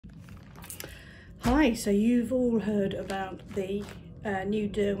Hi, so you've all heard about the new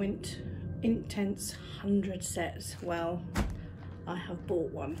Derwent Inktense 100 sets. Well, I have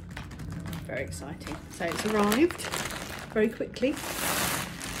bought one. Very exciting. So it's arrived very quickly,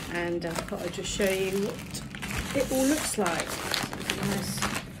 and I thought I'd just show you what it all looks like. It's a nice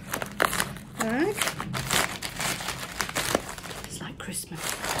bag. It's like Christmas.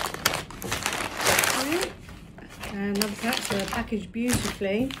 Okay. And another pack, so they're packaged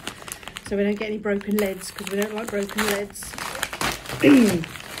beautifully, so we don't get any broken lids, because we don't like broken lids. Right.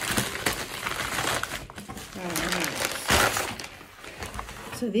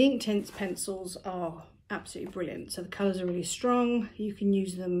 So the Inktense pencils are absolutely brilliant. So the colours are really strong. You can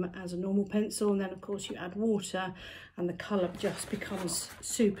use them as a normal pencil, and then of course you add water and the colour just becomes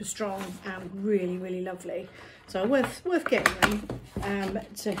super strong and really, really lovely. So worth getting them.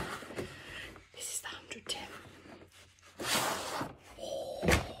 So this is the 100 tin. Oh,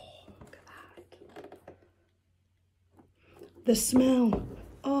 look at that. The smell.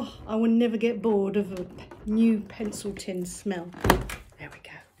 Oh, I will never get bored of a new pencil tin smell. There we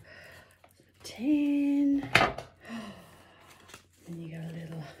go. Tin. And you get a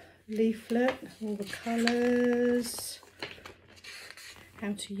little leaflet, all the colours,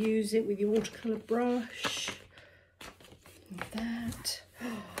 how to use it with your watercolour brush, like that.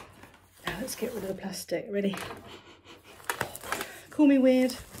 Now let's get rid of the plastic. Ready? Call me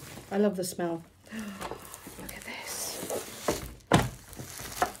weird. I love the smell. Look at this.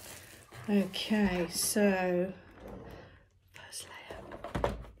 Okay, so first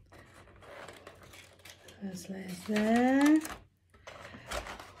layer's there.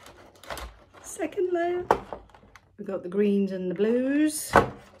 Second layer, we've got the greens and the blues.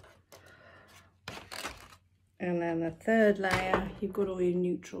 And then the third layer, you've got all your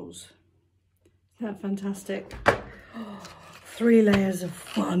neutrals. Isn't that fantastic? Oh, 3 layers of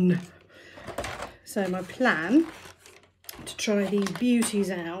fun. So my plan to try these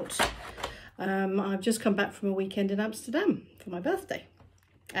beauties out, I've just come back from a weekend in Amsterdam for my birthday,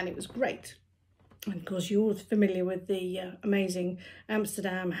 and it was great. And of course you're all familiar with the amazing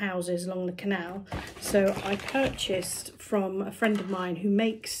Amsterdam houses along the canal. So I purchased from a friend of mine who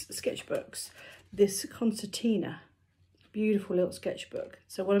makes sketchbooks this concertina, beautiful little sketchbook.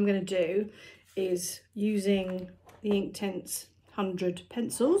 So what I'm going to do is, using the Inktense 100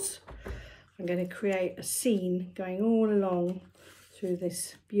 pencils, I'm going to create a scene going all along through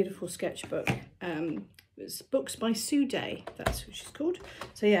this beautiful sketchbook. It's Books by Sue Day, that's what she's called.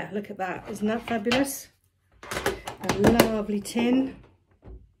 So yeah, look at that. Isn't that fabulous? A lovely tin.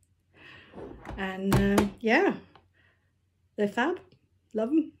 And yeah, they're fab. Love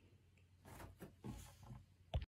them.